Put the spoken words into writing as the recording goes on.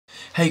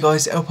Hey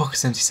guys,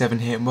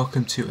 LPocket77 here and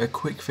welcome to a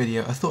quick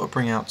video I thought I'd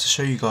bring out to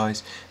show you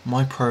guys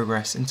my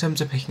progress in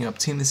terms of picking up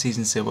Team of the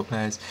Season Silver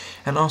players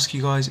and ask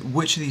you guys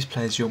which of these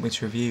players you want me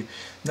to review.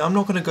 Now I'm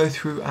not going to go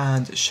through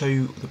and show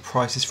you the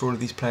prices for all of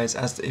these players,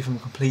 as if I'm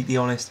completely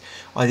honest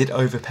I did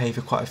overpay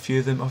for quite a few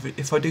of them.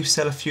 If I do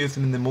sell a few of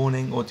them in the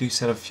morning or do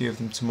sell a few of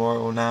them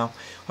tomorrow or now,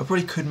 I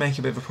probably could make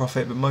a bit of a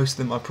profit, but most of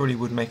them I probably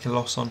would make a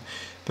loss on.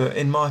 But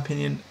in my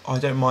opinion, I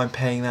don't mind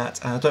paying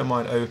that, and I don't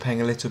mind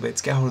overpaying a little bit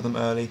to get hold of them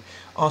early,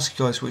 ask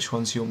you guys which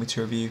ones you want me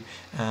to review,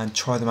 and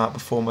try them out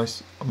before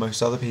most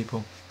other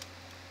people.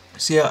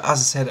 So yeah, as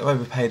I said, I've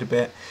overpaid a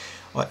bit.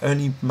 I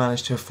only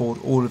managed to afford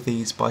all of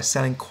these by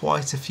selling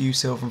quite a few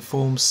silver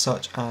informs,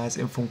 such as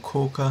Inform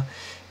Corker,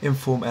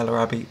 Inform El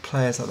Arabi,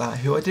 players like that,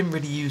 who I didn't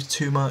really use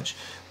too much,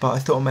 but I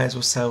thought I may as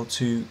well sell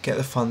to get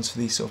the funds for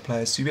these sort of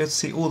players. So you'll be able to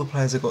see all the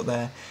players I've got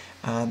there,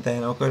 and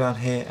then I'll go down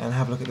here and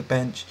have a look at the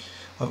bench.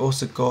 I've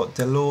also got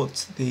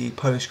Delort, the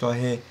Polish guy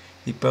here,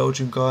 the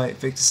Belgian guy,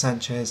 Victor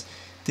Sanchez,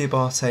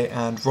 Diabate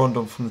and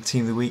Rondon from the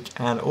Team of the Week,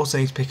 and also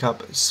need to pick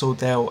up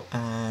Sordell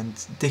and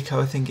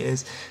Dicko, I think it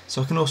is,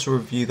 so I can also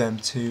review them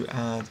too.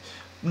 And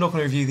I'm not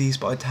going to review these,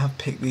 but I have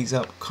picked these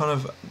up kind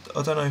of,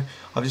 I don't know,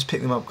 I've just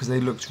picked them up because they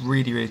looked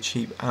really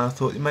cheap, and I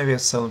thought maybe I'll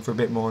sell them for a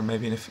bit more and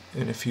maybe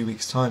in a few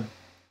weeks time.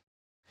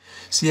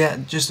 So yeah,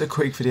 just a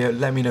quick video,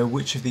 let me know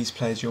which of these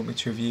players you want me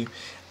to review.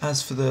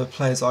 As for the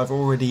players I've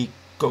already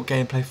got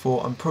gameplay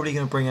for, I'm probably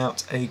going to bring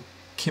out a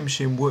Kim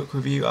Shin Wook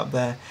review up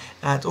there,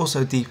 and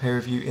also Deepay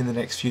review in the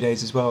next few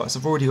days as well, as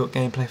I've already got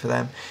gameplay for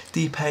them.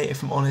 Deepay,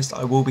 if I'm honest,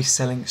 I will be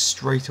selling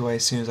straight away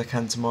as soon as I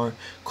can tomorrow.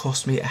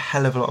 Cost me a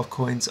hell of a lot of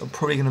coins. I'm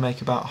probably going to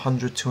make about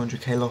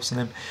 100-200k loss on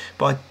him,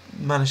 but I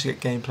managed to get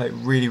gameplay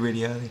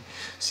really early.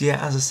 So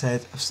yeah, as I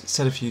said, I've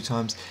said a few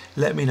times,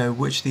 let me know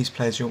which of these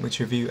players you want me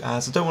to review,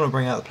 as I don't want to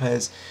bring out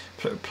the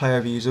player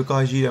reviews or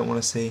guys you don't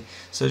want to see,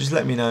 so just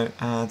let me know.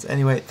 And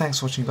anyway, thanks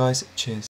for watching guys, cheers.